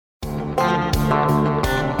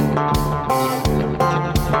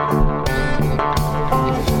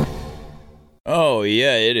Oh,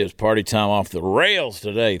 yeah, it is party time off the rails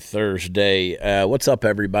today, Thursday. What's up,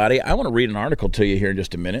 everybody? I want to read an article to you here in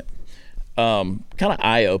just a minute. Kind of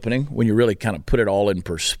eye-opening when you really kind of put it all in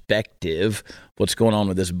perspective, what's going on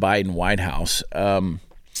with this Biden White House.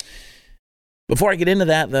 Before I get into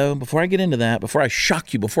that, before I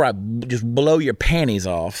shock you, before I just blow your panties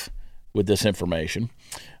off with this information,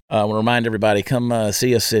 I want to remind everybody, come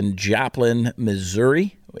see us in Joplin,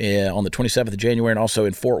 Missouri, on the 27th of January, and also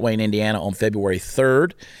in Fort Wayne, Indiana on February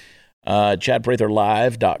 3rd.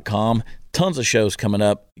 ChadPratherLive.com. Tons of shows coming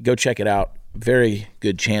up. Go check it out. Very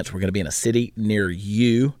good chance we're going to be in a city near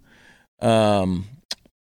you. Let's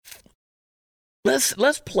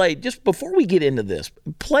play, just before we get into this,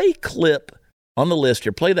 play clip on the list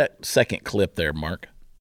here. Play that second clip there, Mark.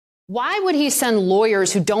 Why would he send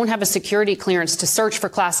lawyers who don't have a security clearance to search for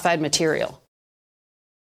classified material?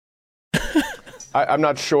 I'm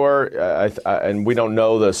not sure, and we don't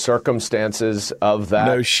know the circumstances of that.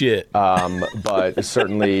 No shit. But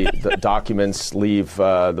certainly the documents leave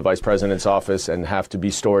the vice president's office and have to be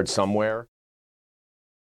stored somewhere.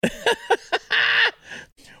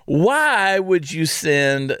 Why would you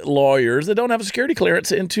send lawyers that don't have a security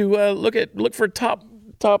clearance into look for top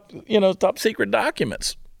secret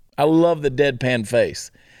documents? I love the deadpan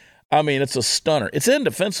face. I mean, it's a stunner. It's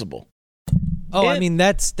indefensible. Oh, I mean,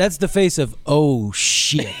 that's the face of, oh,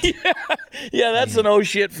 shit. yeah, that's an oh,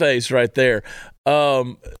 shit face right there.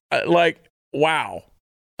 Wow.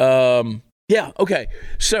 Yeah, okay.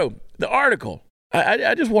 So the article,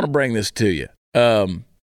 I just want to bring this to you.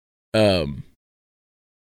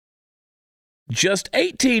 Just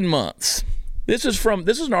 18 months. This is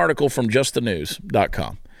an article from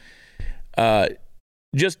justthenews.com.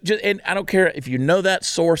 Just, and I don't care if you know that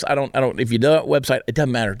source. I don't, if you know that website, it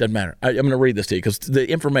doesn't matter. I'm going to read this to you because the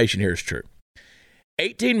information here is true.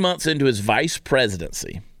 18 months into his vice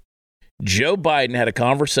presidency, Joe Biden had a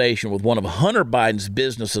conversation with one of Hunter Biden's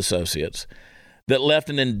business associates that left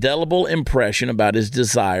an indelible impression about his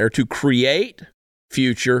desire to create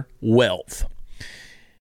future wealth.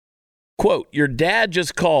 Quote, your dad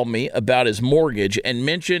just called me about his mortgage and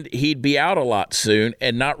mentioned he'd be out a lot soon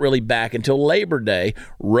and not really back until Labor Day,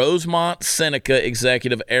 Rosemont Seneca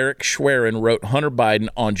executive Eric Schwerin wrote Hunter Biden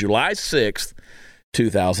on July 6th,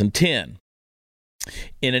 2010,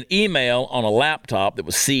 in an email on a laptop that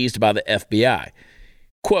was seized by the FBI.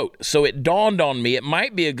 Quote, so it dawned on me it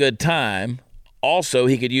might be a good time. Also,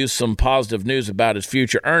 he could use some positive news about his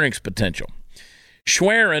future earnings potential.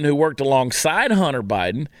 Schwerin, who worked alongside Hunter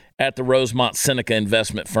Biden at the Rosemont Seneca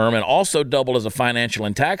investment firm and also doubled as a financial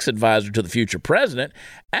and tax advisor to the future president,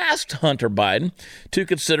 asked Hunter Biden to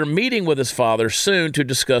consider meeting with his father soon to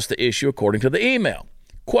discuss the issue, according to the email.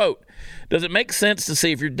 Quote, does it make sense to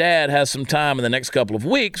see if your dad has some time in the next couple of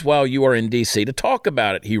weeks while you are in D.C. to talk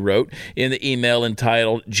about it, he wrote in the email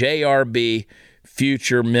entitled JRB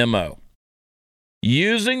Future Memo.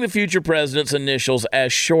 Using the future president's initials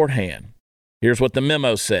as shorthand. Here's what the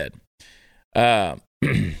memo said. By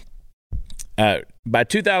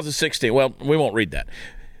 2016, well, we won't read that.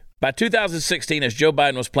 By 2016, as Joe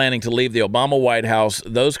Biden was planning to leave the Obama White House,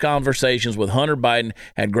 those conversations with Hunter Biden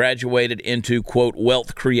had graduated into, quote,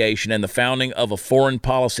 wealth creation and the founding of a foreign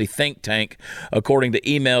policy think tank, according to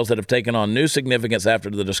emails that have taken on new significance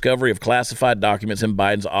after the discovery of classified documents in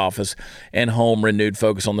Biden's office and home, renewed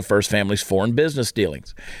focus on the first family's foreign business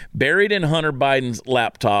dealings. Buried in Hunter Biden's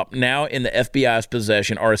laptop, now in the FBI's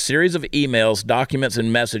possession, are a series of emails, documents,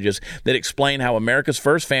 and messages that explain how America's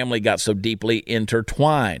first family got so deeply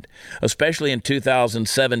intertwined, especially in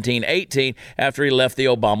 2017-18 after he left the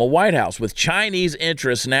Obama White House, with Chinese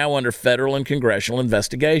interests now under federal and congressional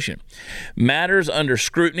investigation. Matters under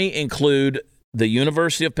scrutiny include the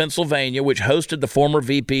University of Pennsylvania, which hosted the former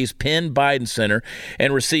VP's Penn Biden Center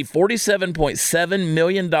and received $47.7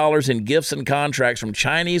 million in gifts and contracts from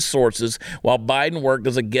Chinese sources while Biden worked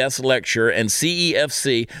as a guest lecturer, and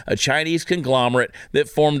CEFC, a Chinese conglomerate that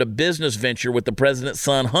formed a business venture with the president's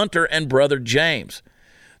son Hunter and brother James.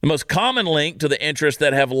 The most common link to the interests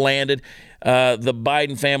that have landed the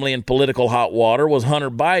Biden family in political hot water was Hunter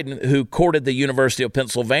Biden, who courted the University of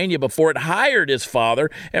Pennsylvania before it hired his father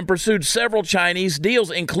and pursued several Chinese deals,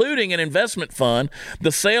 including an investment fund,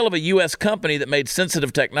 the sale of a U.S. company that made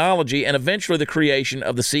sensitive technology, and eventually the creation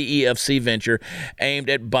of the CEFC venture aimed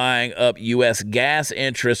at buying up U.S. gas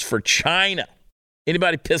interests for China.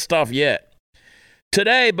 Anybody pissed off yet?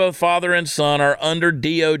 Today, both father and son are under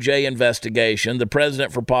DOJ investigation, the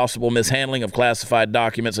president for possible mishandling of classified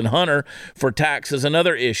documents and Hunter for taxes and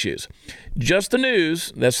other issues. Just the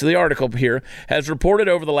News, that's the article here, has reported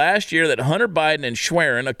over the last year that Hunter Biden and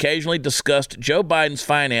Schwerin occasionally discussed Joe Biden's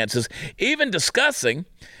finances, even discussing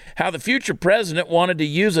how the future president wanted to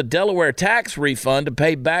use a Delaware tax refund to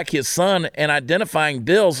pay back his son and identifying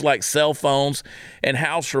bills like cell phones and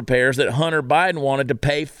house repairs that Hunter Biden wanted to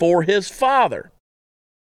pay for his father.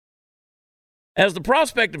 As the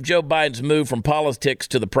prospect of Joe Biden's move from politics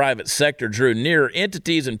to the private sector drew nearer,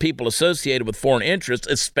 entities and people associated with foreign interests,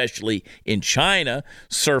 especially in China,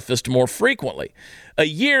 surfaced more frequently. A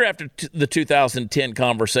year after the 2010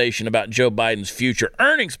 conversation about Joe Biden's future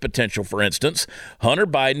earnings potential, for instance, Hunter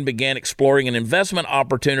Biden began exploring an investment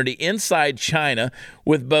opportunity inside China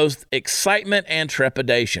with both excitement and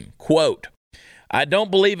trepidation. Quote, I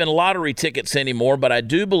don't believe in lottery tickets anymore, but I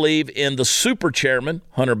do believe in the super chairman,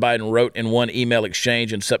 Hunter Biden wrote in one email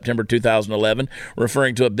exchange in September 2011,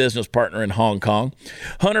 referring to a business partner in Hong Kong.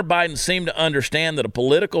 Hunter Biden seemed to understand that a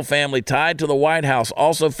political family tied to the White House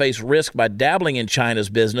also faced risk by dabbling in China's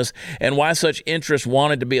business and why such interests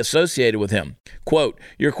wanted to be associated with him. Quote,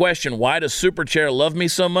 your question, why does super chair love me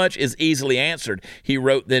so much, is easily answered, he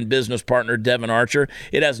wrote then business partner Devin Archer.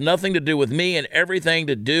 It has nothing to do with me and everything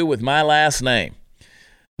to do with my last name.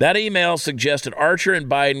 That email suggested Archer and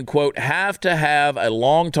Biden, quote, have to have a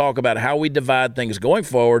long talk about how we divide things going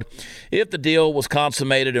forward if the deal was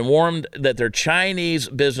consummated, and warned that their Chinese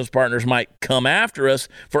business partners might come after us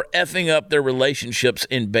for effing up their relationships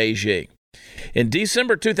in Beijing. In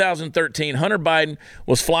December 2013, Hunter Biden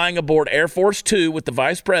was flying aboard Air Force Two with the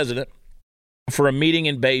vice president for a meeting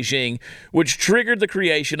in Beijing, which triggered the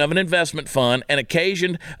creation of an investment fund and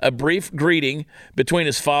occasioned a brief greeting between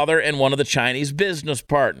his father and one of the Chinese business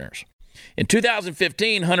partners. In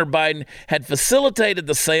 2015, Hunter Biden had facilitated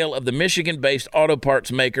the sale of the Michigan-based auto parts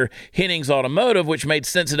maker Hennings Automotive, which made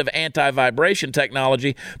sensitive anti-vibration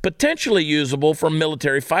technology potentially usable for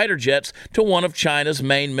military fighter jets, to one of China's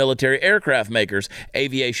main military aircraft makers,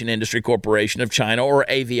 Aviation Industry Corporation of China, or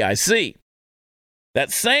AVIC.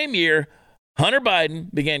 That same year, Hunter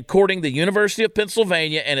Biden began courting the University of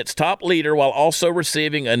Pennsylvania and its top leader, while also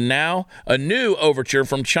receiving a new overture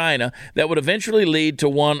from China that would eventually lead to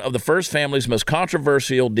one of the first family's most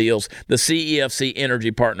controversial deals, the CEFC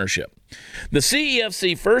Energy Partnership. The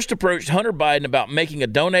CEFC first approached Hunter Biden about making a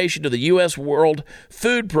donation to the U.S. World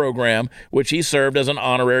Food Program, which he served as an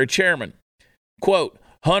honorary chairman. Quote,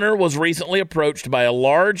 Hunter was recently approached by a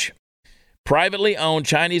large privately owned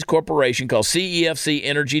Chinese corporation called CEFC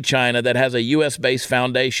Energy China that has a U.S.-based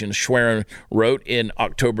foundation, Schwerin wrote in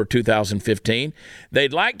October 2015.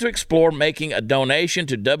 They'd like to explore making a donation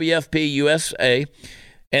to WFP USA,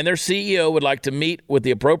 and their CEO would like to meet with the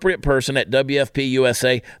appropriate person at WFP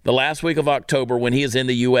USA the last week of October when he is in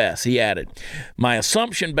the U.S., he added. My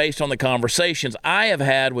assumption based on the conversations I have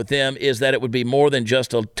had with them is that it would be more than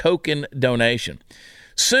just a token donation.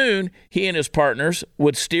 Soon, he and his partners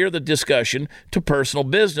would steer the discussion to personal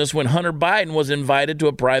business when Hunter Biden was invited to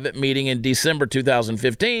a private meeting in December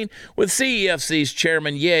 2015 with CEFC's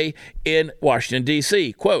Chairman Ye in Washington,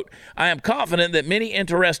 D.C. Quote, I am confident that many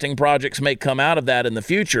interesting projects may come out of that in the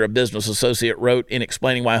future, a business associate wrote in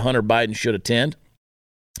explaining why Hunter Biden should attend.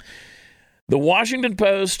 The Washington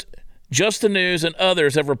Post, Just the News, and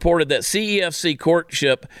others have reported that CEFC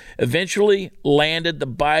courtship eventually landed the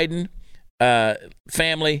Biden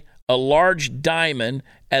family a large diamond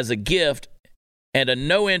as a gift and a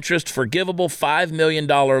no-interest forgivable $5 million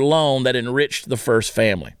loan that enriched the first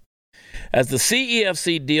family. As the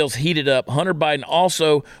CEFC deals heated up, Hunter Biden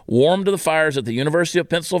also warmed to the fires at the University of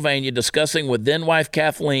Pennsylvania, discussing with then-wife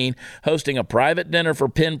Kathleen hosting a private dinner for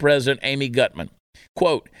Penn President Amy Gutmann.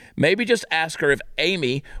 Quote, maybe just ask her if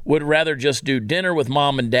Amy would rather just do dinner with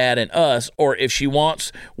mom and dad and us, or if she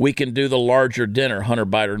wants, we can do the larger dinner, Hunter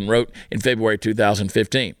Biden wrote in February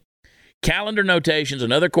 2015. Calendar notations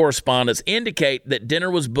and other correspondence indicate that dinner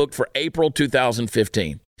was booked for April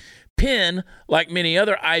 2015. Penn, like many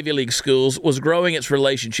other Ivy League schools, was growing its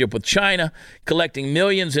relationship with China, collecting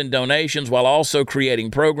millions in donations while also creating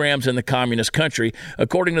programs in the communist country,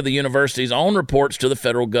 according to the university's own reports to the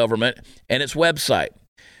federal government and its website.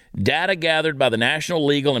 Data gathered by the National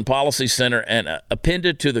Legal and Policy Center and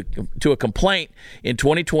appended to a complaint in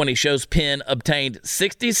 2020 shows Penn obtained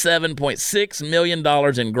 $67.6 million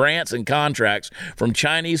in grants and contracts from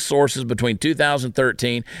Chinese sources between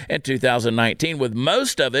 2013 and 2019, with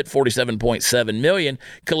most of it, $47.7 million,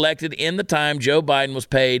 collected in the time Joe Biden was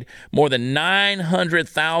paid more than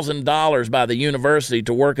 $900,000 by the university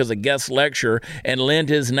to work as a guest lecturer and lend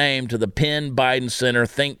his name to the Penn Biden Center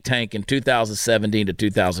think tank in 2017 to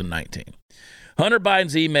 2019. Hunter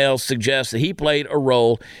Biden's emails suggest that he played a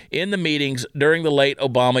role in the meetings during the late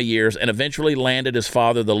Obama years and eventually landed his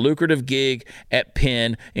father the lucrative gig at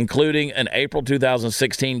Penn, including an April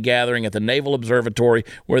 2016 gathering at the Naval Observatory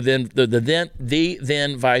where the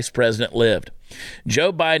then vice president lived.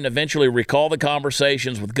 Joe Biden eventually recalled the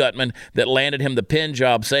conversations with Gutman that landed him the Penn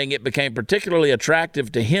job, saying it became particularly attractive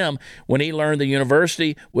to him when he learned the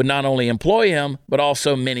university would not only employ him, but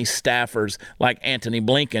also many staffers like Antony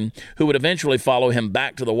Blinken, who would eventually follow him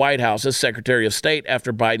back to the White House as Secretary of State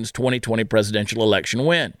after Biden's 2020 presidential election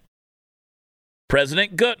win.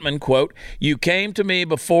 President Gutman, quote, "You came to me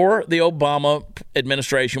before the Obama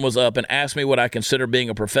administration was up and asked me what I consider being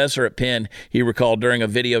a professor at Penn," he recalled during a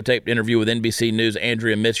videotaped interview with NBC News'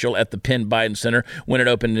 Andrea Mitchell at the Penn Biden Center when it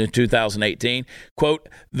opened in 2018. Quote,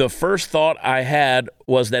 "The first thought I had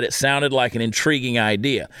was that it sounded like an intriguing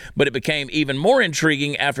idea, but it became even more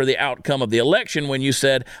intriguing after the outcome of the election when you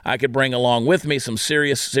said I could bring along with me some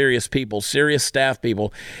serious people, serious staff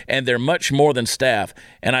people, and they're much more than staff.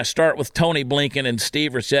 And I start with Tony Blinken and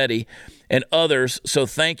Steve Rossetti and others, so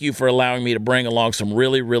thank you for allowing me to bring along some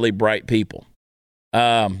really, really bright people."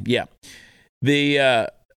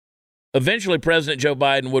 Eventually, President Joe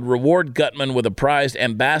Biden would reward Gutman with a prized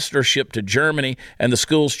ambassadorship to Germany and the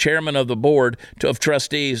school's chairman of the board of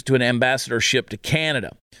trustees to an ambassadorship to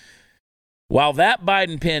Canada. While that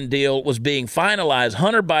Biden-Penn deal was being finalized,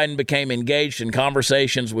 Hunter Biden became engaged in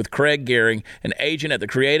conversations with Craig Gehring, an agent at the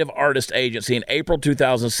Creative Artist Agency, in April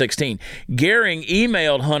 2016. Gehring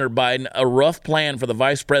emailed Hunter Biden a rough plan for the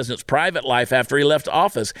vice president's private life after he left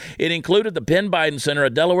office. It included the Penn Biden Center, a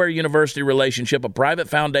Delaware University relationship, a private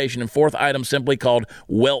foundation, and fourth item simply called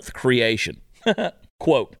wealth creation.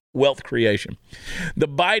 Quote, wealth creation. The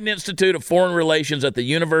Biden Institute of Foreign Relations at the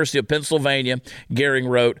University of Pennsylvania, Gehring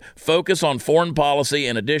wrote, focus on foreign policy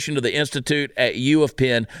in addition to the institute at U of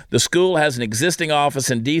Penn. The school has an existing office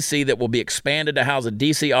in D.C. that will be expanded to house a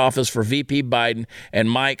D.C. office for VP Biden and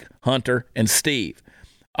Mike, Hunter, and Steve.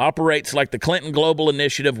 Operates like the Clinton Global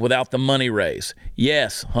Initiative without the money raise.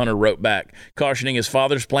 Yes, Hunter wrote back, cautioning his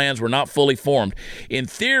father's plans were not fully formed. In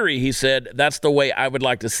theory, he said, that's the way I would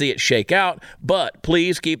like to see it shake out, but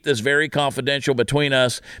please keep this very confidential between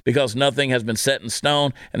us because nothing has been set in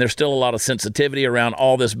stone and there's still a lot of sensitivity around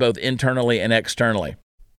all this both internally and externally.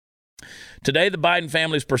 Today, the Biden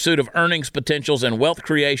family's pursuit of earnings potentials and wealth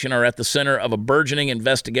creation are at the center of a burgeoning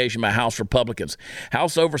investigation by House Republicans.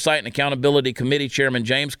 House Oversight and Accountability Committee Chairman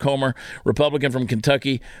James Comer, Republican from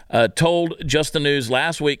Kentucky, told Just the News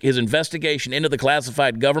last week his investigation into the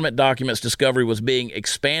classified government documents discovery was being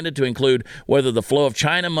expanded to include whether the flow of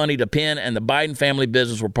China money to Penn and the Biden family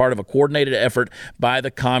business were part of a coordinated effort by the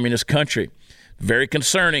communist country. Very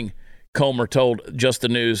concerning, Comer told Just the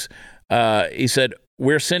News. He said,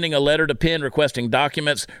 we're sending a letter to Penn requesting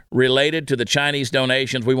documents related to the Chinese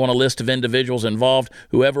donations. We want a list of individuals involved,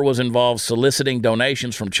 whoever was involved soliciting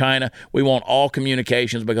donations from China. We want all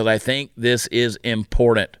communications because I think this is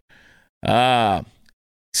important.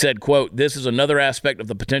 Said, quote, this is another aspect of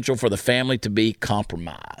the potential for the family to be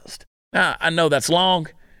compromised. Now, I know that's long,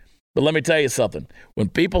 but let me tell you something. When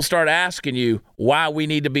people start asking you why we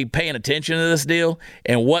need to be paying attention to this deal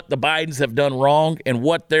and what the Bidens have done wrong and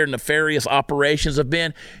what their nefarious operations have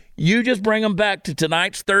been, you just bring them back to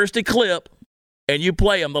tonight's Thursday clip and you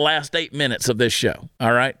play them the last 8 minutes of this show,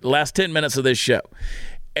 all right? The last 10 minutes of this show.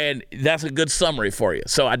 And that's a good summary for you.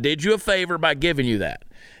 So I did you a favor by giving you that.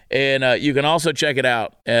 And you can also check it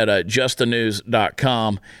out at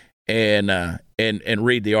justthenews.com and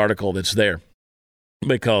read the article that's there.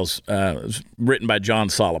 Because it was written by John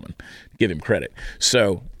Solomon. Give him credit.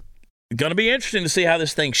 So going to be interesting to see how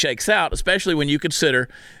this thing shakes out, especially when you consider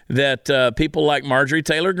that people like Marjorie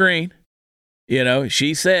Taylor Greene, you know,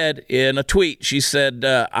 she said in a tweet, she said,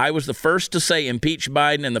 I was the first to say impeach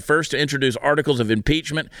Biden and the first to introduce articles of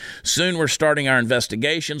impeachment. Soon we're starting our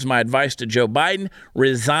investigations. My advice to Joe Biden,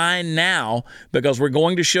 resign now because we're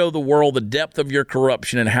going to show the world the depth of your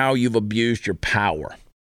corruption and how you've abused your power.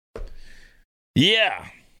 Yeah,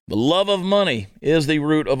 the love of money is the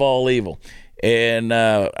root of all evil. And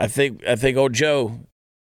I think old Joe,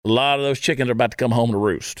 a lot of those chickens are about to come home to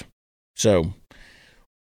roost. So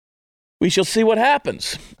we shall see what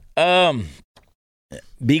happens.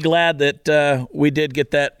 Be glad that we did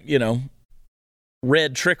get that,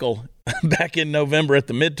 red trickle back in November at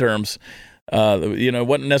the midterms. It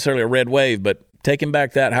wasn't necessarily a red wave, but taking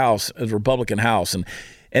back that House as Republican House. And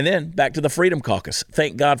then back to the Freedom Caucus.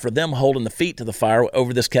 Thank God for them holding the feet to the fire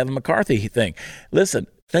over this Kevin McCarthy thing. Listen,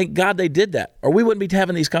 thank God they did that, or we wouldn't be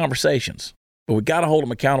having these conversations. But we got to hold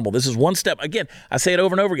them accountable. This is one step. Again, I say it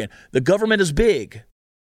over and over again. The government is big.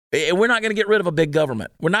 We're not going to get rid of a big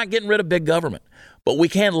government. We're not getting rid of big government. But we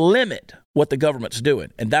can limit what the government's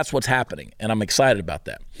doing, and that's what's happening, and I'm excited about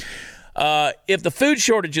that. If the food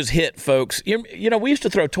shortages hit, folks, we used to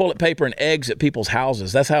throw toilet paper and eggs at people's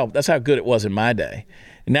houses. That's how good it was in my day.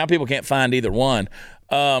 And now people can't find either one.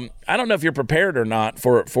 I don't know if you're prepared or not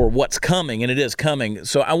for what's coming, and it is coming.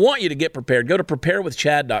 So I want you to get prepared. Go to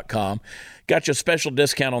preparewithchad.com. Got you a special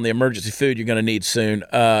discount on the emergency food you're going to need soon.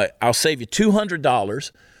 I'll save you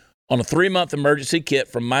 $200 on a 3-month emergency kit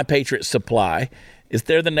from My Patriot Supply.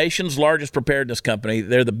 They're the nation's largest preparedness company.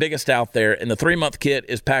 They're the biggest out there. And the 3-month kit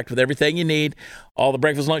is packed with everything you need, all the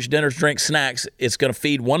breakfast, lunch, dinners, drinks, snacks. It's going to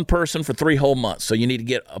feed one person for 3 whole months. So you need to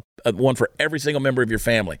get one for every single member of your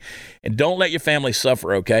family. And don't let your family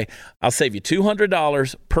suffer, okay? I'll save you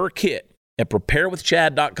 $200 per kit at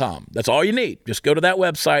preparewithchad.com. That's all you need. Just go to that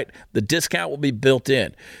website. The discount will be built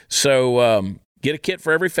in. So get a kit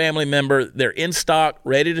for every family member. They're in stock,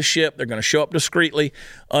 ready to ship. They're going to show up discreetly,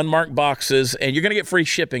 unmarked boxes, and you're going to get free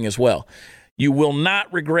shipping as well. You will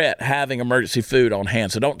not regret having emergency food on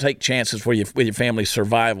hand, so don't take chances with your family's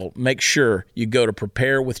survival. Make sure you go to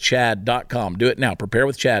preparewithchad.com. Do it now,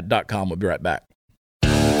 preparewithchad.com. We'll be right back.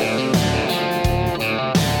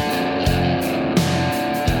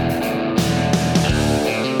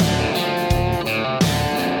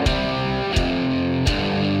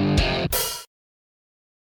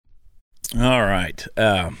 All right.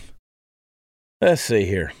 Let's see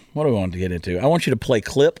here. What do we want to get into? I want you to play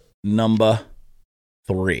clip number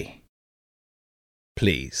 3.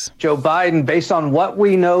 Please. Joe Biden, based on what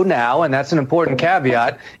we know now, and that's an important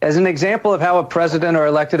caveat, as an example of how a president or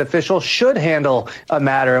elected official should handle a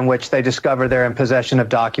matter in which they discover they're in possession of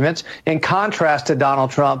documents, in contrast to Donald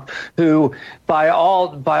Trump, who, by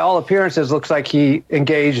all appearances, looks like he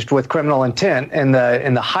engaged with criminal intent in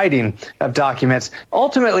the hiding of documents.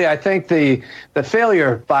 Ultimately, I think the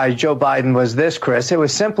failure by Joe Biden was this, Chris. It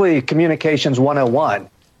was simply communications 101.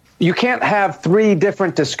 You can't have 3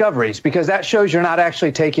 different discoveries because that shows you're not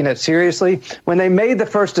actually taking it seriously. When they made the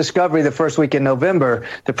first discovery the first week in November,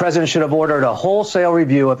 the president should have ordered a wholesale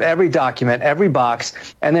review of every document, every box,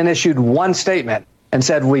 and then issued one statement and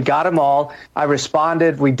said, we got them all. I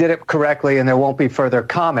responded. We did it correctly, and there won't be further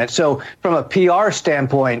comment. So from a PR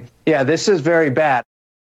standpoint, yeah, this is very bad.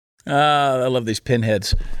 I love these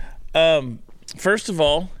pinheads. First of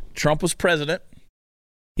all, Trump was president.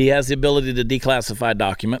 He has the ability to declassify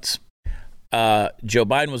documents. Joe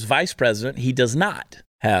Biden was vice president. He does not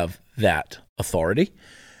have that authority.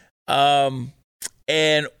 And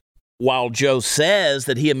while Joe says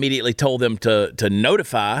that he immediately told them to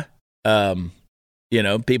notify,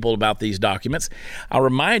 people about these documents, I'll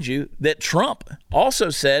remind you that Trump also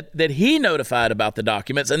said that he notified about the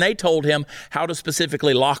documents and they told him how to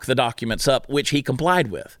specifically lock the documents up, which he complied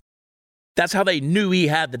with. That's how they knew he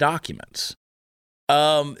had the documents.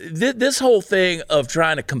 This whole thing of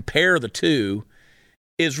trying to compare the two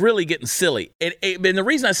is really getting silly. And the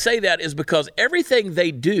reason I say that is because everything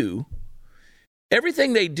they do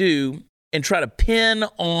and try to pin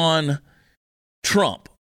on Trump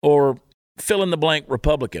or fill in the blank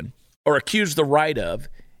Republican or accuse the right of,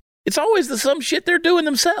 it's always some shit they're doing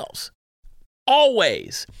themselves.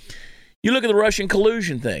 Always. You look at the Russian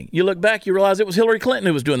collusion thing. You look back, you realize it was Hillary Clinton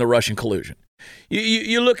who was doing the Russian collusion.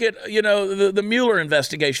 You look at, the Mueller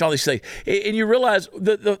investigation, all these things, and you realize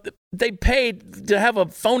they paid to have a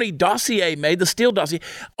phony dossier made, the Steele dossier.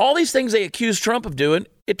 All these things they accuse Trump of doing,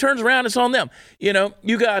 it turns around, it's on them.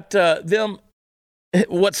 You got them.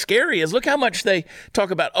 What's scary is look how much they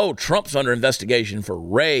talk about, Trump's under investigation for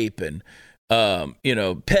rape and,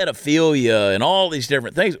 pedophilia and all these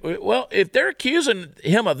different things. Well, if they're accusing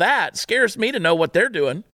him of that, it scares me to know what they're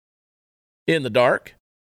doing in the dark.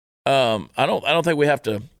 I don't think we have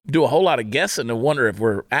to do a whole lot of guessing to wonder if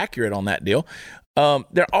we're accurate on that deal.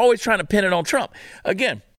 They're always trying to pin it on Trump.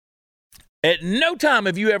 Again, at no time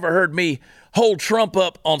have you ever heard me hold Trump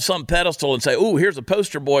up on some pedestal and say, here's a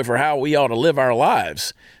poster boy for how we ought to live our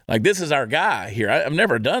lives. Like, this is our guy here. I've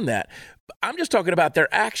never done that. I'm just talking about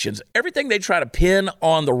their actions. Everything they try to pin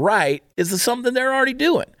on the right is something they're already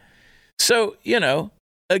doing. So,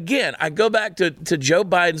 again, I go back to Joe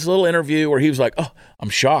Biden's little interview where he was like, "Oh, I'm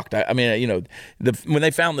shocked. I mean, when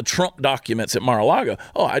they found the Trump documents at Mar-a-Lago,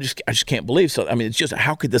 I just can't believe so. I mean, it's just,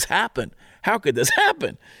 how could this happen? How could this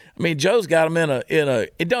happen? I mean, Joe's got him in a.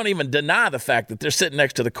 It don't even deny the fact that they're sitting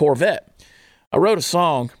next to the Corvette. I wrote a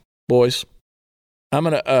song, boys. I'm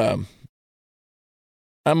gonna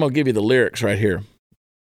give you the lyrics right here.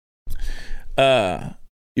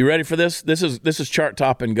 You ready for this? This is chart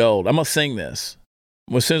topping gold. I'm gonna sing this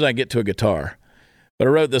as soon as I get to a guitar. But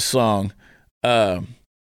I wrote this song. Why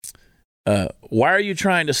are you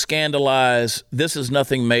trying to scandalize? This is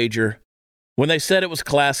nothing major. When they said it was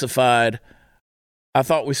classified, I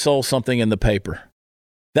thought we sold something in the paper.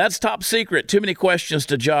 That's top secret. Too many questions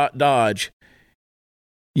to dodge.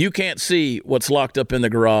 You can't see what's locked up in the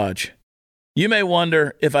garage. You may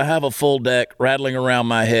wonder if I have a full deck rattling around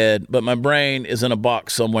my head, but my brain is in a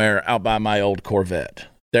box somewhere out by my old Corvette.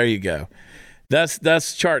 There you go.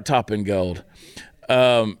 That's chart topping gold.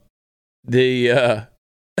 Anyway,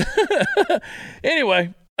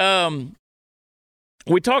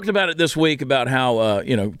 we talked about it this week about how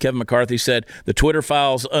Kevin McCarthy said the Twitter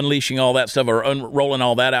files unleashing all that stuff or unrolling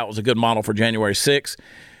all that out was a good model for January 6th.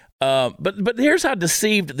 But here's how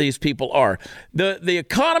deceived these people are. The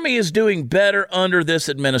economy is doing better under this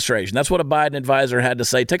administration. That's what a Biden advisor had to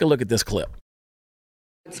say. Take a look at this clip.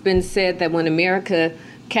 It's been said that when America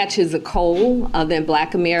catches a cold, then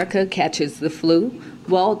Black America catches the flu.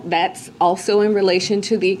 Well, that's also in relation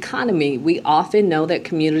to the economy. We often know that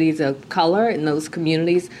communities of color and those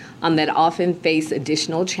communities that often face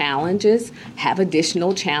additional challenges have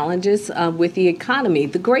additional challenges with the economy.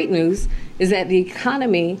 The great news is that the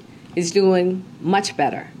economy is doing much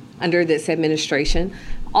better under this administration.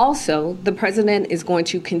 Also, the president is going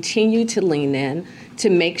to continue to lean in to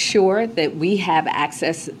make sure that we have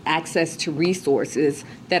access to resources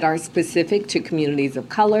that are specific to communities of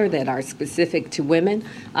color, that are specific to women,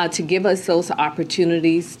 to give us those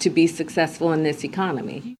opportunities to be successful in this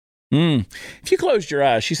economy. If you closed your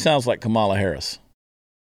eyes, she sounds like Kamala Harris.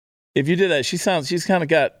 If you did that, she's kind of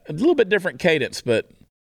got a little bit different cadence, but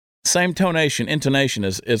same intonation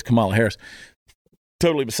as Kamala Harris.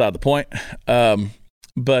 Totally beside the point.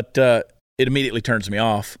 But it immediately turns me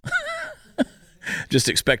off. Just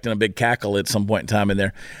expecting a big cackle at some point in time in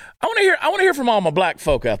there. I want to hear from all my black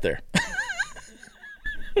folk out there.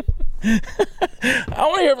 I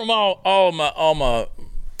want to hear from all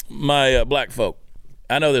my black folk.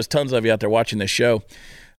 I know there's tons of you out there watching this show.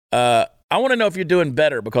 I want to know if you're doing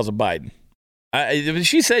better because of Biden.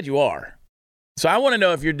 She said you are. So I want to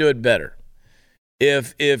know if you're doing better.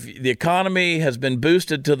 If the economy has been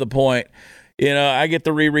boosted to the point, I get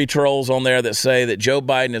the trolls on there that say that Joe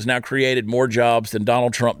Biden has now created more jobs than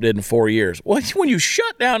Donald Trump did in 4 years. Well, when you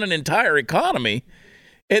shut down an entire economy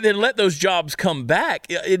and then let those jobs come back,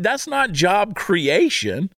 that's not job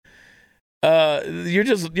creation. You're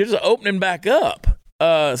just opening back up.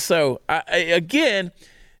 Again,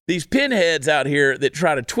 these pinheads out here that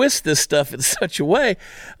try to twist this stuff in such a way,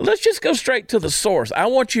 let's just go straight to the source. I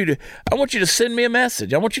want you to send me a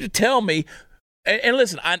message. I want you to tell me. And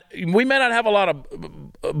listen, we may not have a lot of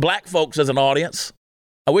black folks as an audience.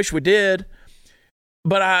 I wish we did,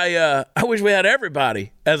 but I wish we had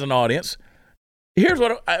everybody as an audience. Here's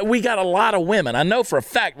what we got: a lot of women. I know for a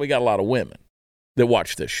fact we got a lot of women that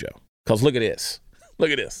watch this show. Because look at this. Look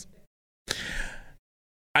at this.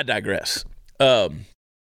 I digress. I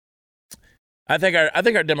think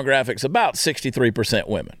our demographic's about 63%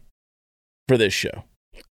 women for this show,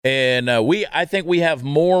 and I think we have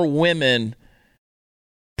more women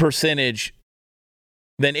percentage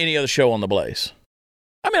than any other show on the Blaze.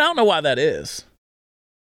 I mean, I don't know why that is.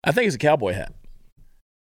 I think it's a cowboy hat.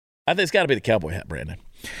 I think it's got to be the cowboy hat, Brandon.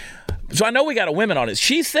 So I know we got a women on it.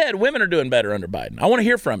 She said women are doing better under Biden. I want to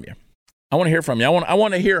hear from you. I want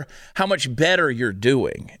to hear how much better you're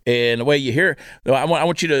doing. And the way you hear, I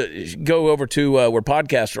want you to go over to where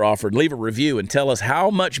podcasts are offered, leave a review, and tell us how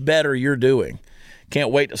much better you're doing. Can't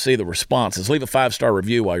wait to see the responses. Leave a 5-star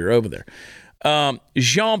review while you're over there.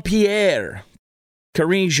 Jean-Pierre,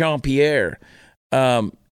 Karine Jean-Pierre,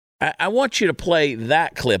 I want you to play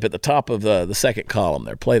that clip at the top of the second column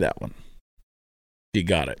there. Play that one. You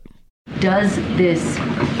got it. Does this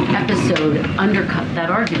episode undercut that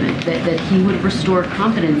argument that he would restore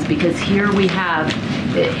confidence? Because here we have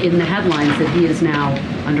in the headlines that he is now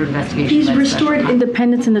under investigation. He's restored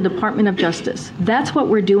independence in the Department of Justice. That's what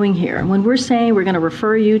we're doing here. When we're saying we're going to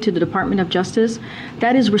refer you to the Department of Justice,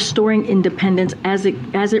 that is restoring independence as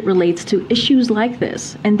it relates to issues like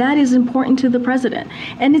this. And that is important to the president.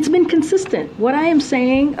 And it's been consistent. What I am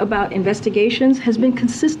saying about investigations has been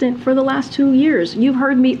consistent for the last 2 years. You've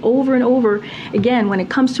heard me over and over again, when it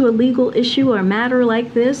comes to a legal issue or a matter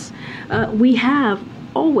like this, we have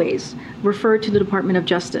always referred to the Department of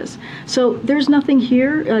Justice. So there's nothing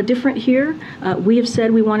here different here. We have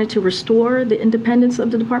said we wanted to restore the independence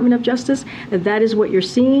of the Department of Justice. That is what you're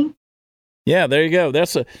seeing. Yeah, there you go.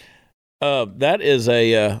 That is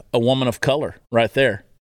a woman of color right there.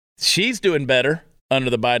 She's doing better under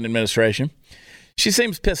the Biden administration. She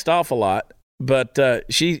seems pissed off a lot, but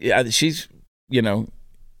she's doing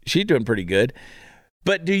pretty good.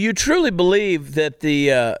 But do you truly believe that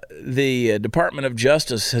the Department of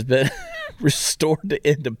Justice has been restored to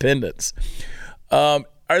independence? Are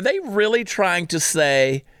they really trying to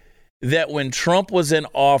say that when Trump was in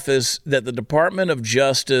office, that the Department of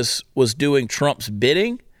Justice was doing Trump's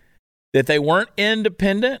bidding, that they weren't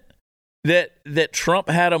independent, that Trump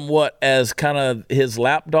had them as kind of his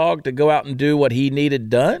lapdog to go out and do what he needed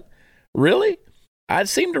done? Really? I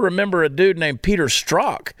seem to remember a dude named Peter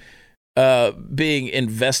Strzok being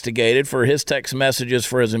investigated for his text messages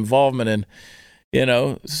for his involvement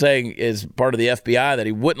in, saying as part of the FBI that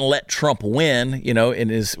he wouldn't let Trump win,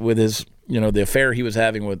 with his the affair he was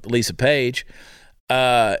having with Lisa Page.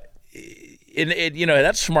 That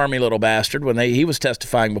smarmy little bastard when he was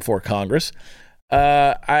testifying before Congress.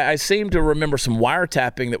 I seem to remember some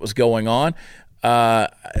wiretapping that was going on. A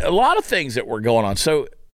lot of things that were going on. So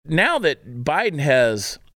now that Biden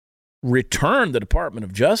has returned the Department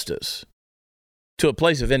of Justice to a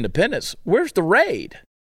place of independence, where's the raid?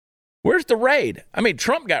 Where's the raid? I mean,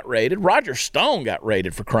 Trump got raided. Roger Stone got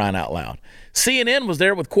raided, for crying out loud. CNN was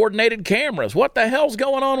there with coordinated cameras. What the hell's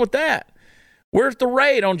going on with that? Where's the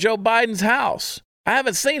raid on Joe Biden's house? I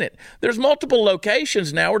haven't seen it. There's multiple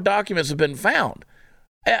locations now where documents have been found.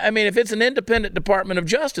 I mean, if it's an independent Department of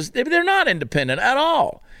Justice, they're not independent at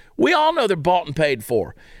all. We all know they're bought and paid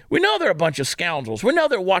for. We know they're a bunch of scoundrels. We know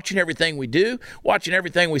they're watching everything we do, watching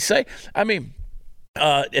everything we say. I mean,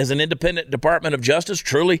 as an independent Department of Justice,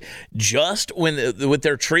 truly just with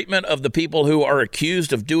their treatment of the people who are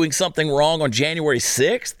accused of doing something wrong on January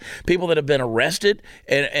 6th, people that have been arrested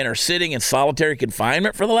and are sitting in solitary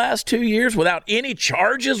confinement for the last 2 years without any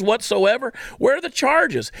charges whatsoever. Where are the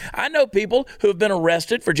charges? I know people who have been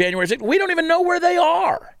arrested for January 6th. We don't even know where they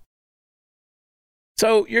are.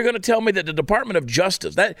 So you're going to tell me that the Department of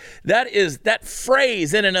Justice, that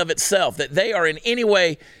phrase in and of itself, that they are in any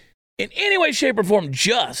way, shape, or form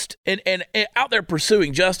just and out there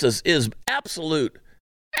pursuing justice is absolute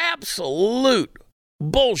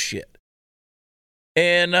bullshit.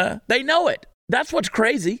 And they know it. That's what's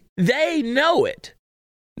crazy. They know it.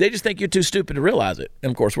 They just think you're too stupid to realize it. And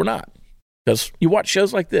of course, we're not. Because you watch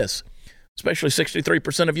shows like this, especially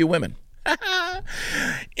 63% of you women.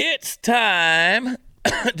 It's time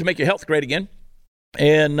to make your health great again.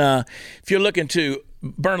 And if you're looking to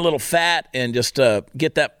burn a little fat and just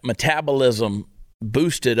get that metabolism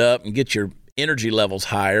boosted up and get your energy levels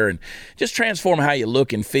higher and just transform how you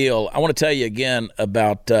look and feel, I want to tell you again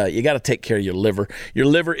about you got to take care of your liver. Your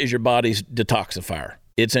liver is your body's detoxifier.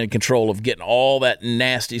 It's in control of getting all that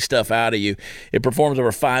nasty stuff out of you. It performs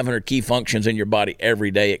over 500 key functions in your body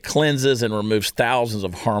every day. It cleanses and removes thousands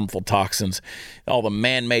of harmful toxins, all the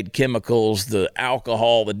man-made chemicals, the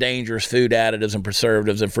alcohol, the dangerous food additives and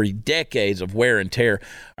preservatives. And for decades of wear and tear,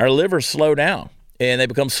 our livers slow down and they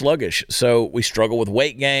become sluggish. So we struggle with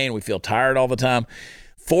weight gain. We feel tired all the time.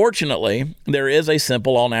 Fortunately, there is a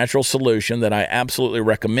simple, all-natural solution that I absolutely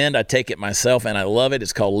recommend. I take it myself, and I love it.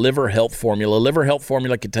 It's called Liver Health Formula. Liver Health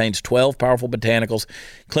Formula contains 12 powerful botanicals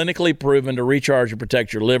clinically proven to recharge and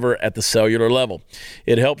protect your liver at the cellular level.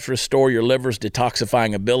 It helps restore your liver's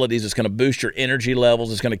detoxifying abilities. It's going to boost your energy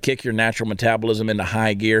levels. It's going to kick your natural metabolism into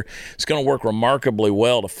high gear. It's going to work remarkably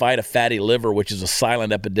well to fight a fatty liver, which is a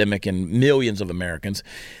silent epidemic in millions of Americans.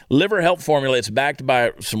 Liver Health Formula, it's backed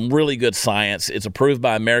by some really good science. It's approved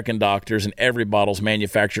by American doctors, and every bottle's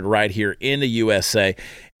manufactured right here in the USA.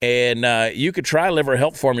 And you could try Liver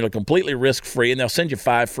Health Formula completely risk-free, and they'll send you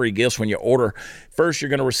 5 free gifts when you order. First, you're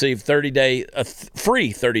going to receive a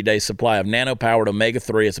free 30-day supply of nano-powered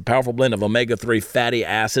omega-3. It's a powerful blend of omega-3 fatty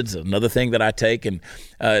acids, another thing that I take, and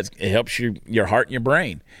it helps your heart and your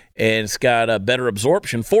brain. And it's got a better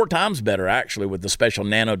absorption, 4 times better, actually, with the special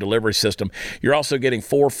nano delivery system. You're also getting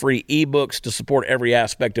 4 free ebooks to support every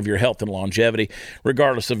aspect of your health and longevity,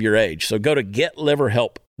 regardless of your age. So go to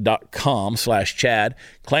getliverhelp.com liverhealth.com/Chad.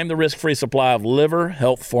 Claim the risk-free supply of Liver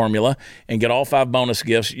Health Formula and get all 5 bonus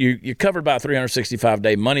gifts. You're covered by a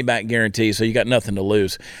 365-day money-back guarantee, so you got nothing to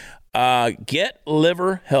lose. Get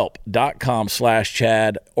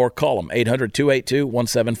liverhelp.com/Chad or call them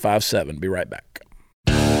 800-282-1757. Be right back.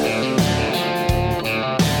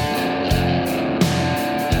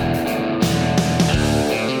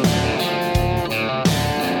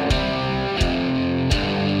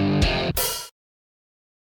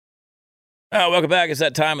 Welcome back. It's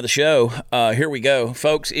that time of the show. Here we go.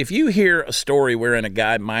 Folks, if you hear a story wherein a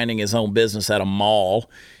guy minding his own business at a mall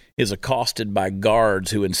is accosted by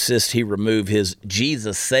guards who insist he remove his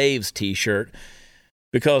Jesus Saves t-shirt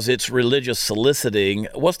because it's religious soliciting,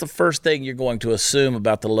 what's the first thing you're going to assume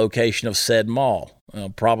about the location of said mall?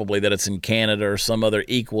 Probably that it's in Canada or some other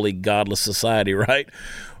equally godless society, right?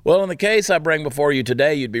 Well, in the case I bring before you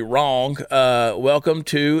today, you'd be wrong. Welcome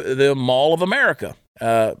to the Mall of America.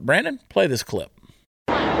 Brandon, play this clip.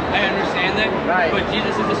 I understand that, right, but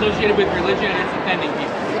Jesus is associated with religion and it's offending people.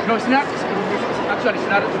 No, it's not. Actually, it's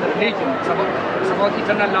not the religion. It's about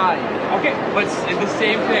eternal life. Okay, but it's the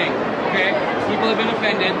same thing, okay? People have been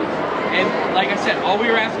offended, and like I said, all we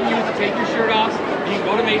were asking you is to take your shirt off, you can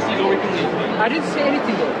go to Macy's or we can leave. I didn't say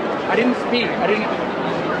anything, though. I didn't speak. I didn't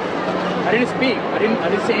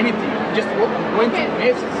say anything. Just went to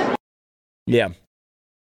Macy's. Yeah.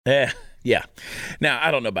 Yeah. Now,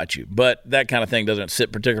 I don't know about you, but that kind of thing doesn't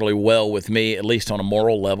sit particularly well with me, at least on a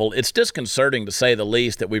moral level. It's disconcerting, to say the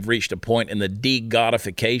least, that we've reached a point in the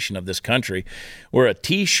de-godification of this country where a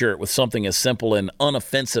T-shirt with something as simple and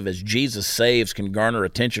unoffensive as Jesus Saves can garner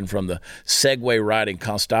attention from the Segway-riding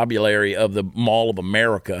constabulary of the Mall of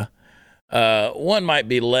America. One might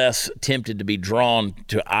be less tempted to be drawn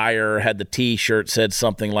to ire had the T-shirt said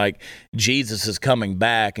something like, Jesus is coming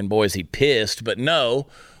back, and boy, is he pissed. But no,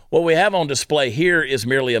 what we have on display here is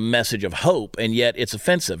merely a message of hope, and yet it's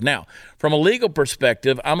offensive. Now, from a legal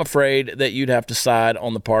perspective, I'm afraid that you'd have to side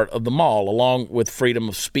on the part of the mall. Along with freedom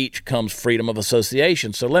of speech comes freedom of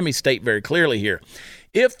association. So let me state very clearly here.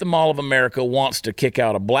 If the Mall of America wants to kick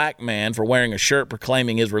out a black man for wearing a shirt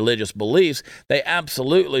proclaiming his religious beliefs, they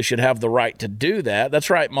absolutely should have the right to do that. That's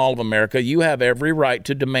right, Mall of America. You have every right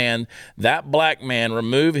to demand that black man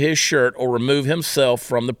remove his shirt or remove himself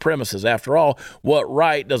from the premises. After all, what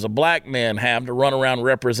right does a black man have to run around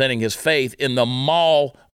representing his faith in the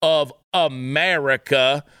Mall of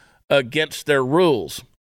America against their rules?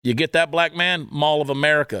 You get that, black man? Mall of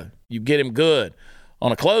America. You get him good.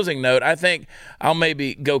 On a closing note, I think I'll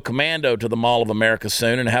maybe go commando to the Mall of America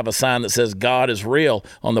soon and have a sign that says God is real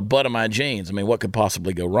on the butt of my jeans. I mean, what could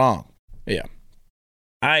possibly go wrong? Yeah.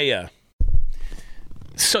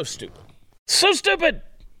 So stupid. So stupid,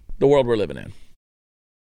 the world we're living in.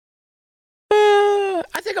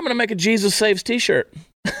 I think I'm going to make a Jesus Saves t-shirt.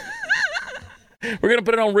 We're going to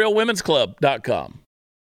put it on realwomensclub.com.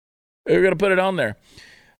 We're going to put it on there.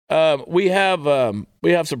 We have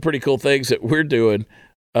some pretty cool things that we're doing.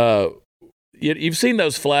 You've seen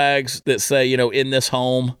those flags that say, in this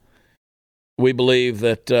home, we believe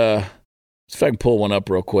that, if I can pull one up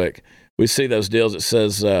real quick, we see those deals that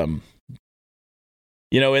says, in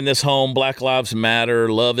this home, Black Lives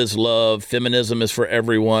Matter, love is love, feminism is for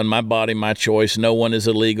everyone, my body, my choice, no one is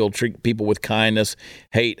illegal, treat people with kindness,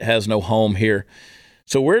 hate has no home here.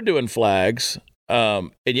 So we're doing flags,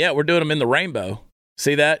 and we're doing them in the rainbow.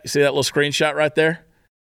 See that? You see that little screenshot right there?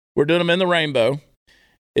 We're doing them in the rainbow.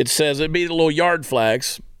 It says it'd be the little yard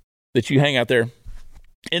flags that you hang out there.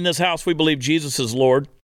 In this house, we believe Jesus is Lord.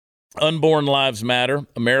 Unborn lives matter.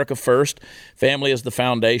 America first. Family is the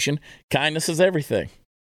foundation. Kindness is everything.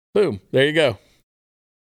 Boom. There you go.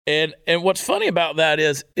 And what's funny about that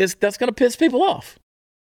is that's going to piss people off.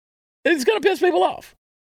 It's going to piss people off.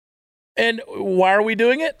 And why are we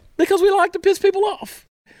doing it? Because we like to piss people off.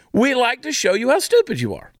 We like to show you how stupid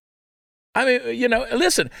you are. I mean,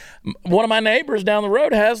 listen, one of my neighbors down the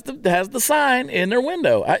road has the sign in their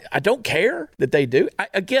window. I don't care that they do.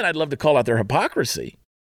 I'd love to call out their hypocrisy,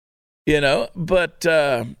 but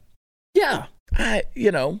one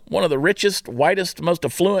of the richest, whitest, most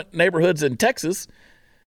affluent neighborhoods in Texas.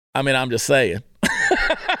 I mean, I'm just saying.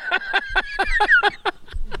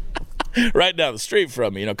 Right down the street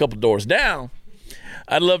from me, a couple doors down.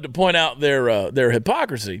 I'd love to point out their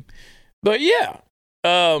hypocrisy, but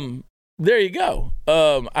there you go.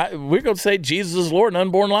 We're going to say Jesus is Lord and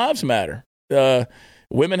unborn lives matter.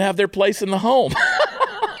 Women have their place in the home.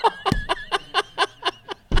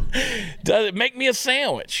 Does it make me a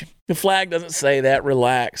sandwich? The flag doesn't say that.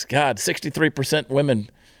 Relax. God, 63% women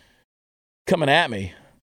coming at me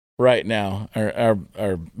right now.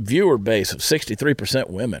 Our viewer base of 63%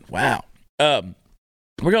 women. Wow.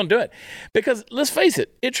 We're going to do it because, let's face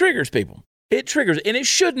it, it triggers people. It triggers, and it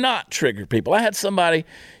should not trigger people. I had somebody,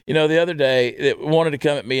 the other day that wanted to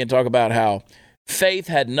come at me and talk about how faith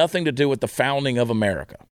had nothing to do with the founding of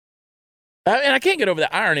America. And I can't get over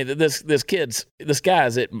the irony that this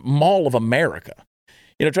guy's at Mall of America,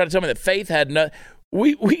 trying to tell me that faith had no.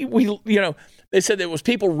 They said there was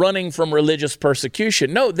people running from religious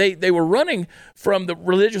persecution. No, they were running from the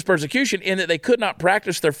religious persecution in that they could not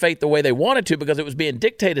practice their faith the way they wanted to because it was being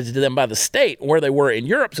dictated to them by the state where they were in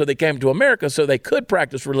Europe. So they came to America so they could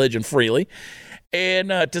practice religion freely. And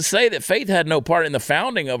to say that faith had no part in the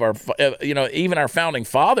founding of our, even our founding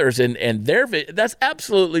fathers and their, that's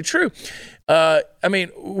absolutely true.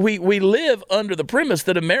 We live under the premise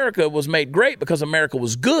that America was made great because America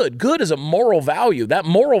was good. Good is a moral value. That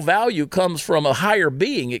moral value comes from a higher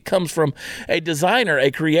being. It comes from a designer,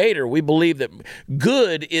 a creator. We believe that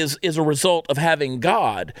good is a result of having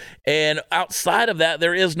God. And outside of that,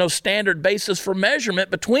 there is no standard basis for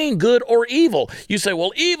measurement between good or evil. You say,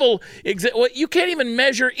 well, evil, you can't even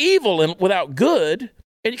measure evil without good.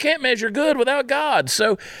 And you can't measure good without God.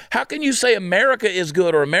 So how can you say America is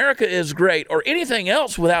good or America is great or anything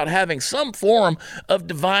else without having some form of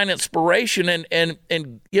divine inspiration and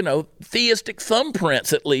theistic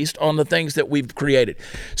thumbprints, at least, on the things that we've created?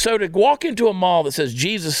 So to walk into a mall that says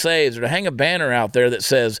Jesus saves, or to hang a banner out there that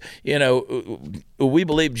says, we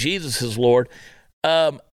believe Jesus is Lord.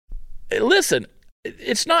 Listen,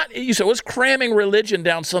 it's not, you say, it's cramming religion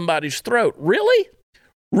down somebody's throat. Really?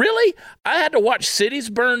 Really? I had to watch cities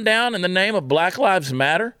burn down in the name of Black Lives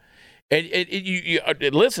Matter. And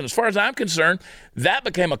listen, as far as I'm concerned, that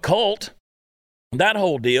became a cult. That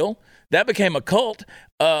whole deal, that became a cult.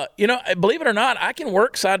 Believe it or not, I can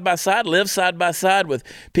work side by side, live side by side with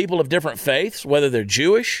people of different faiths, whether they're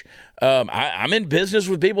Jewish. I'm in business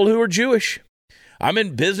with people who are Jewish. I'm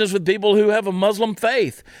in business with people who have a Muslim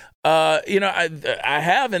faith. I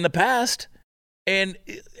have in the past. And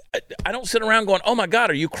I don't sit around going, oh, my God,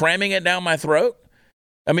 are you cramming it down my throat?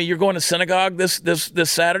 I mean, you're going to synagogue this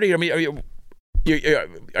Saturday? I mean,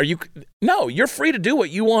 are you? No, you're free to do what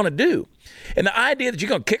you want to do. And the idea that you're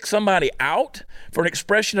going to kick somebody out for an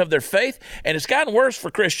expression of their faith, and it's gotten worse for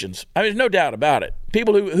Christians. I mean, there's no doubt about it.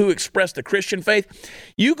 People who express the Christian faith,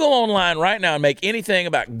 you go online right now and make anything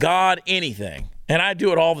about God anything, and I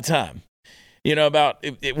do it all the time. About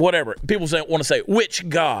whatever. People want to say, which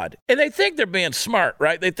God? And they think they're being smart,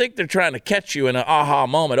 right? They think they're trying to catch you in an aha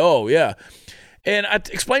moment. Oh, yeah. And I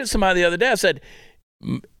explained to somebody the other day, I said,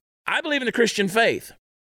 I believe in the Christian faith.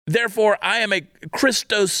 Therefore, I am a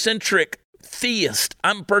Christocentric theist.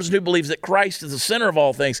 I'm a person who believes that Christ is the center of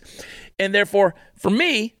all things. And therefore, for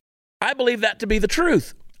me, I believe that to be the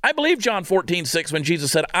truth. I believe John 14:6 when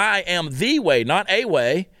Jesus said, I am the way, not a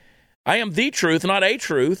way. I am the truth, not a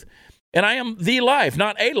truth. And I am the life,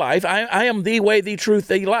 not a life. I am the way, the truth,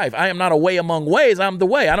 the life. I am not a way among ways. I'm the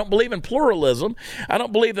way. I don't believe in pluralism. I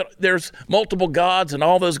don't believe that there's multiple gods and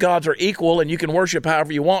all those gods are equal and you can worship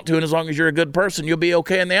however you want to, and as long as you're a good person, you'll be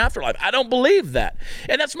okay in the afterlife. I don't believe that.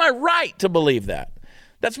 And that's my right to believe that.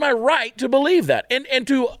 That's my right to believe that and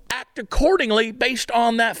to act accordingly based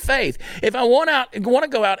on that faith. If I want to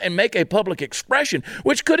go out and make a public expression,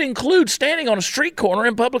 which could include standing on a street corner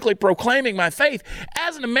and publicly proclaiming my faith,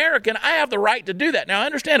 as an American, I have the right to do that. Now, I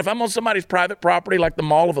understand if I'm on somebody's private property like the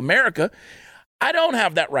Mall of America, I don't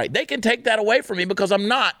have that right. They can take that away from me because I'm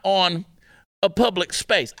not on a public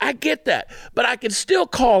space. I get that. But I can still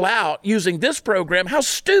call out using this program how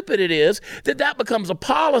stupid it is that becomes a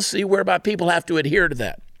policy whereby people have to adhere to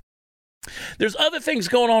that. There's other things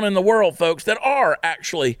going on in the world, folks, that are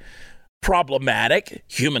actually problematic.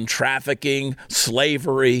 Human trafficking,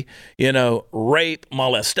 slavery, rape,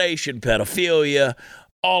 molestation, pedophilia,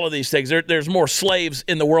 all of these things. There's more slaves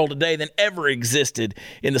in the world today than ever existed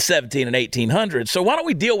in the 17 and 1800s. So why don't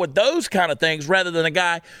we deal with those kind of things rather than a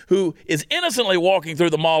guy who is innocently walking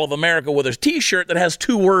through the Mall of America with his T-shirt that has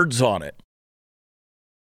 2 words on it?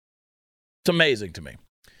 It's amazing to me.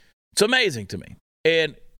 It's amazing to me.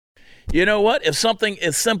 And you know what? If something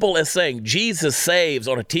as simple as saying Jesus saves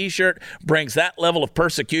on a T-shirt brings that level of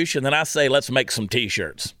persecution, then I say let's make some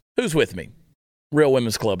T-shirts. Who's with me?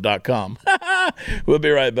 RealWomen'sClub.com. We'll be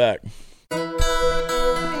right back.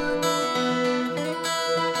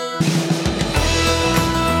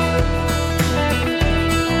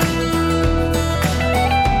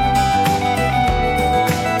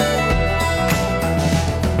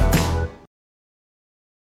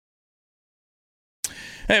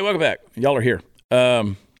 Hey, welcome back. Y'all are here.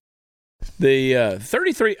 The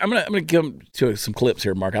 33. I'm gonna come to some clips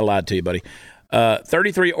here, Mark. I lied to you, buddy.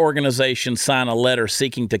 33 organizations sign a letter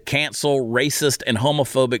seeking to cancel racist and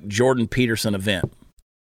homophobic Jordan Peterson event.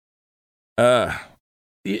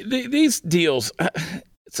 These deals,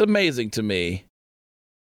 it's amazing to me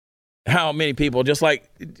how many people, just like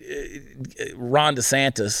Ron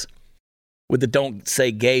DeSantis with the Don't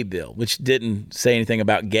Say Gay bill, which didn't say anything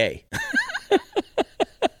about gay.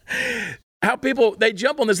 How people, they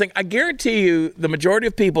jump on this thing. I guarantee you the majority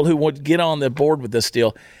of people who would get on the board with this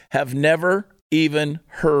deal have never even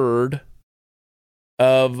heard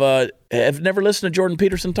of, have never listened to Jordan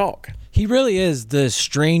Peterson talk. He really is the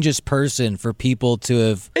strangest person for people to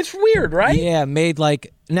have. It's weird, right? Yeah, made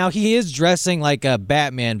like. Now he is dressing like a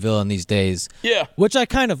Batman villain these days. Yeah, which I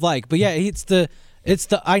kind of like. But yeah, it's the.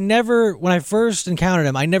 I never, when I first encountered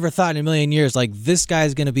him, I never thought in a million years like this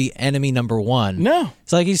guy's going to be enemy number one. No,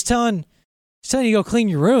 it's like he's telling you to go clean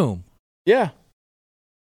your room. Yeah,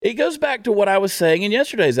 it goes back to what I was saying in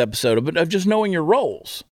yesterday's episode of just knowing your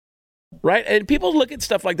roles, right? And people look at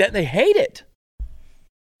stuff like that and they hate it.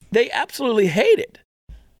 They absolutely hate it.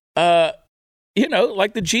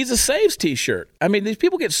 Like the Jesus Saves t-shirt. I mean, these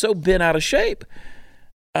people get so bent out of shape.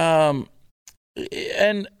 And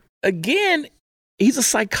again, he's a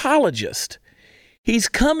psychologist. He's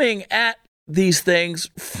coming at these things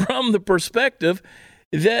from the perspective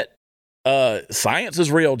that science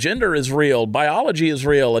is real, gender is real, biology is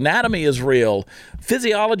real, anatomy is real,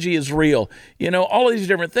 physiology is real. All of these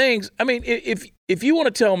different things. I mean, if you want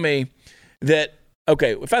to tell me that,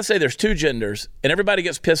 okay, if I say there's two genders and everybody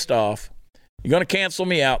gets pissed off, you're going to cancel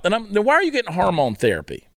me out, then why are you getting hormone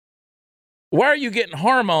therapy? Why are you getting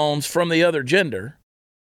hormones from the other gender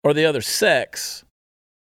or the other sex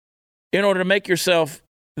in order to make yourself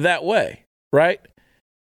that way, right?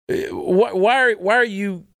 Why are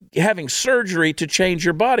you having surgery to change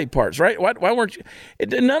your body parts, right? Why weren't you?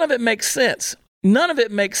 None of it makes sense. None of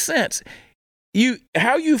it makes sense.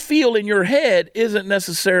 How you feel in your head isn't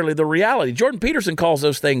necessarily the reality. Jordan Peterson calls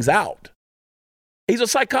those things out. He's a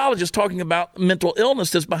psychologist talking about mental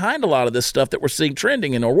illness that's behind a lot of this stuff that we're seeing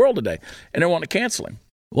trending in our world today, and they want to cancel him.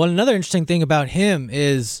 Well, another interesting thing about him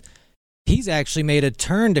is he's actually made a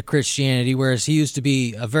turn to Christianity, whereas he used to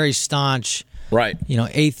be a very staunch, right,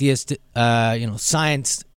 atheist,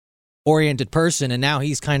 science-oriented person, and now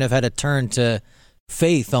he's kind of had a turn to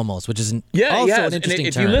faith almost, which is also an interesting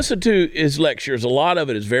if turn. you listen to his lectures, a lot of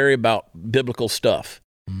it is very about biblical stuff.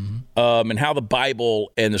 And how the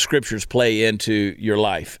Bible and the scriptures play into your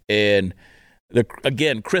life. And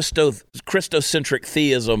Christocentric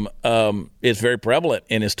theism is very prevalent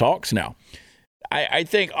in his talks now. I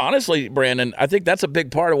think, honestly, Brandon, I think that's a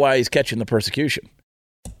big part of why he's catching the persecution.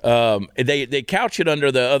 They couch it under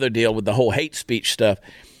the other deal with the whole hate speech stuff.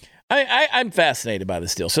 I'm fascinated by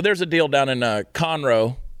this deal. So there's a deal down in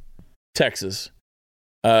Conroe, Texas,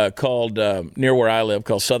 called near where I live,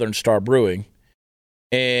 called Southern Star Brewing.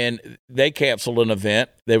 And they canceled an event.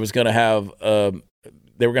 They were going to have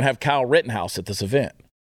Kyle Rittenhouse at this event.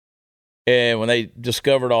 And when they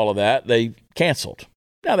discovered all of that, they canceled.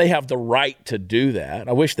 Now, they have the right to do that.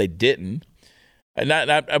 I wish they didn't. And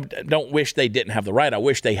I don't wish they didn't have the right. I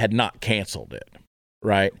wish they had not canceled it,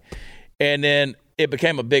 right? And then it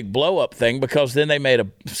became a big blow-up thing because then they made a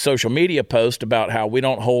social media post about how we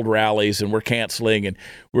don't hold rallies and we're canceling and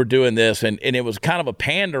we're doing this. And it was kind of a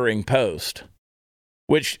pandering post.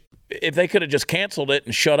 Which, if they could have just canceled it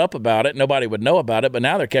and shut up about it, nobody would know about it. But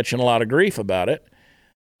now they're catching a lot of grief about it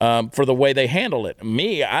for the way they handle it.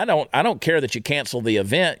 Me, I don't care that you cancel the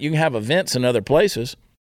event. You can have events in other places.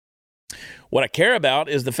 What I care about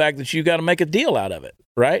is the fact that you got to make a deal out of it,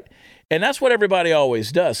 right? And that's what everybody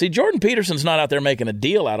always does. See, Jordan Peterson's not out there making a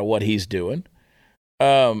deal out of what he's doing.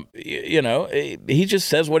 He just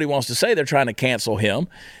says what he wants to say. They're trying to cancel him.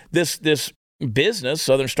 This business,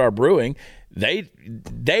 Southern Star Brewing, they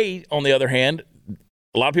on the other hand,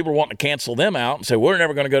 a lot of people are wanting to cancel them out and say, we're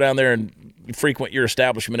never going to go down there and frequent your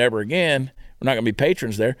establishment ever again. We're not going to be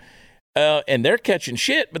patrons there. And they're catching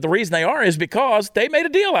shit. But the reason they are is because they made a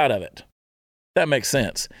deal out of it. That makes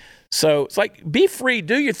sense. So it's like, be free,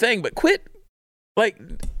 do your thing, but quit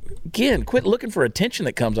looking for attention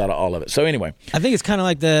that comes out of all of it. So anyway. I think it's kind of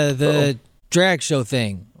like the drag show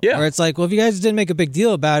thing. Yeah. Where it's like, well, if you guys didn't make a big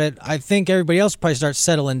deal about it, I think everybody else probably starts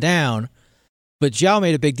settling down. But y'all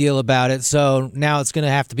made a big deal about it, so now it's going to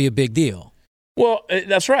have to be a big deal. Well,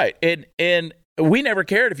 that's right. And we never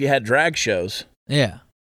cared if you had drag shows. Yeah.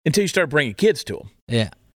 Until you start bringing kids to them. Yeah.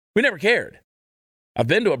 We never cared. I've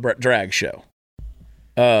been to a drag show.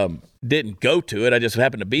 Didn't go to it. I just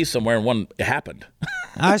happened to be somewhere and it happened.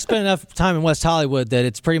 I spent enough time in West Hollywood that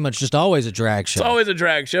it's pretty much just always a drag show. It's always a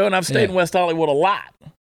drag show, and I've stayed in West Hollywood a lot.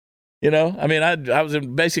 I mean, I was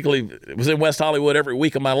in West Hollywood every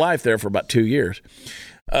week of my life there for about 2 years.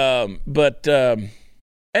 But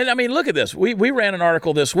And I mean, look at this. We ran an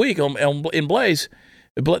article this week in Blaze,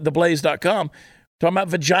 theblaze.com, talking about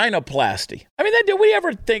vaginoplasty. I mean, did we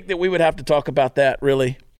ever think that we would have to talk about that,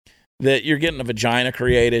 really? That you're getting a vagina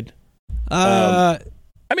created? I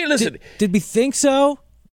mean, listen. Did we think so?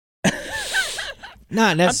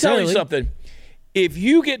 Not necessarily. I'm telling you something. If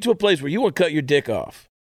you get to a place where you want to cut your dick off,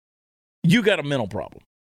 you got a mental problem,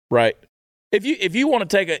 right? If you want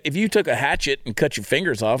to if you took a hatchet and cut your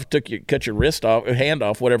fingers off, cut your wrist off, hand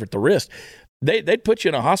off, whatever at the wrist, they'd put you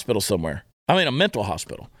in a hospital somewhere. I mean, a mental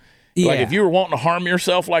hospital. Yeah. Like if you were wanting to harm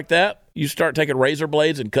yourself like that, you start taking razor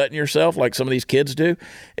blades and cutting yourself like some of these kids do.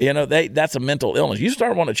 You know, that's a mental illness. You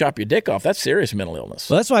start wanting to chop your dick off, that's serious mental illness.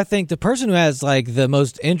 Well, that's why I think the person who has like the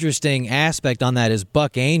most interesting aspect on that is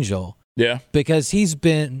Buck Angel. Yeah, because he's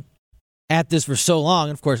been at this for so long.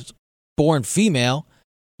 And of course, born female.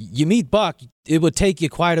 You meet Buck, it would take you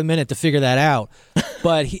quite a minute to figure that out.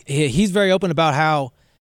 But he's very open about how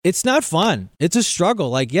it's not fun. It's a struggle.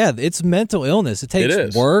 Like, yeah, it's mental illness. It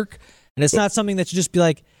takes work. And it's not something that you just be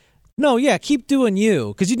like, no, yeah, keep doing you.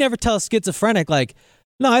 Because you'd never tell a schizophrenic, like,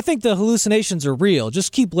 no, I think the hallucinations are real.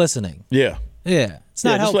 Just keep listening. Yeah. Yeah. It's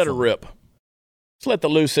not helpful. Just let it rip. Just let the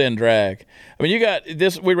loose end drag. I mean, you got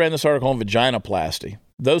this. We ran this article on vaginoplasty.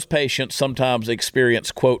 Those patients sometimes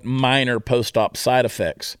experience, quote, minor post-op side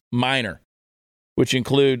effects, minor, which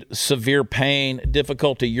include severe pain,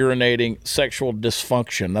 difficulty urinating, sexual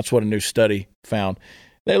dysfunction. That's what a new study found.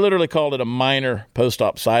 They literally called it a minor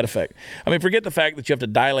post-op side effect. I mean, forget the fact that you have to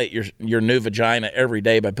dilate your new vagina every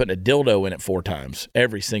day by putting a dildo in it 4 times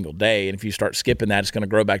every single day. And if you start skipping that, it's going to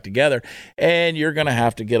grow back together. And you're going to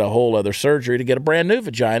have to get a whole other surgery to get a brand new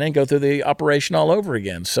vagina and go through the operation all over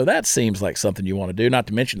again. So that seems like something you want to do, not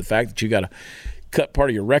to mention the fact that you got to cut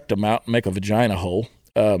part of your rectum out and make a vagina hole.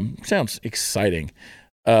 Sounds exciting.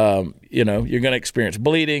 You're going to experience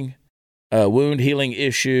bleeding, wound healing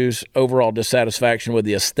issues, overall dissatisfaction with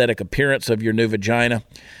the aesthetic appearance of your new vagina.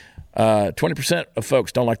 20% of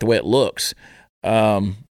folks don't like the way it looks.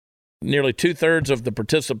 Nearly 2/3 of the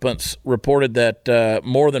participants reported that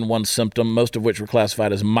more than one symptom, most of which were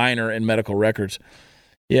classified as minor in medical records.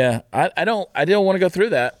 Yeah, I don't want to go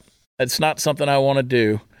through that. It's not something I want to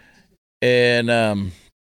do. And I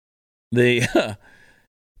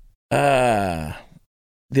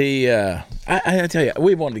tell you,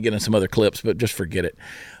 we wanted to get in some other clips, but just forget it.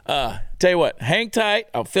 Tell you what, hang tight.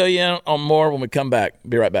 I'll fill you in on more when we come back.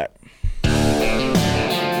 Be right back.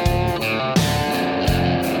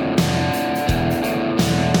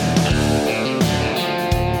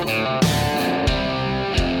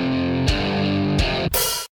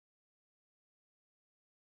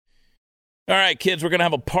 All right, kids, we're going to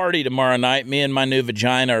have a party tomorrow night. Me and my new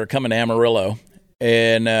vagina are coming to Amarillo.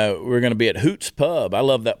 And we're going to be at Hoots Pub. I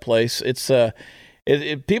love that place. It's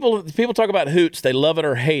people talk about Hoots. They love it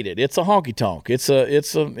or hate it. It's a honky tonk.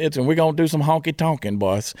 And we're going to do some honky tonking,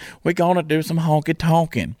 boys. We're going to do some honky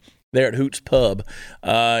tonking there at Hoots Pub.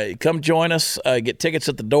 Come join us. Get tickets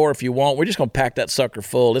at the door if you want. We're just going to pack that sucker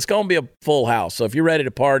full. It's going to be a full house. So if you're ready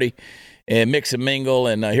to party and mix and mingle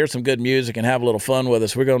and hear some good music and have a little fun with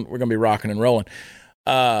us, we're going to be rocking and rolling.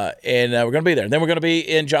 And we're going to be there. Then we're going to be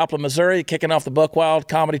in Joplin, Missouri, kicking off the Buck Wild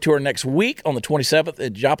Comedy Tour next week on the 27th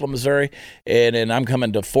in Joplin, Missouri. And then I'm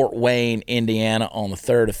coming to Fort Wayne, Indiana on the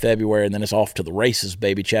 3rd of February. And then it's off to the races,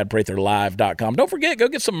 baby. ChadPratherLive.com. Don't forget, go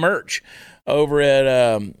get some merch over at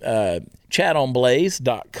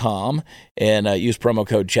ChadOnBlaze.com and use promo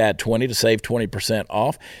code CHAD20 to save 20%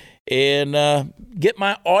 off. And get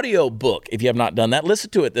my audio book if you have not done that.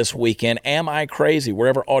 Listen to it this weekend. Am I Crazy?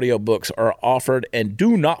 Wherever audiobooks are offered. And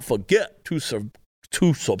do not forget to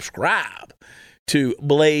subscribe to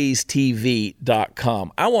blazetv.com.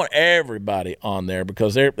 I want everybody on there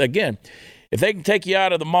because they're, again, if they can take you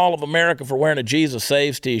out of the Mall of America for wearing a Jesus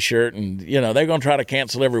Saves t-shirt, and they're going to try to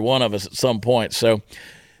cancel every one of us at some point. So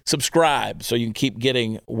subscribe so you can keep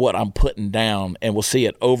getting what I'm putting down. And we'll see you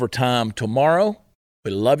at Overtime tomorrow. We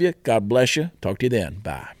love you. God bless you. Talk to you then.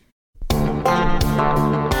 Bye.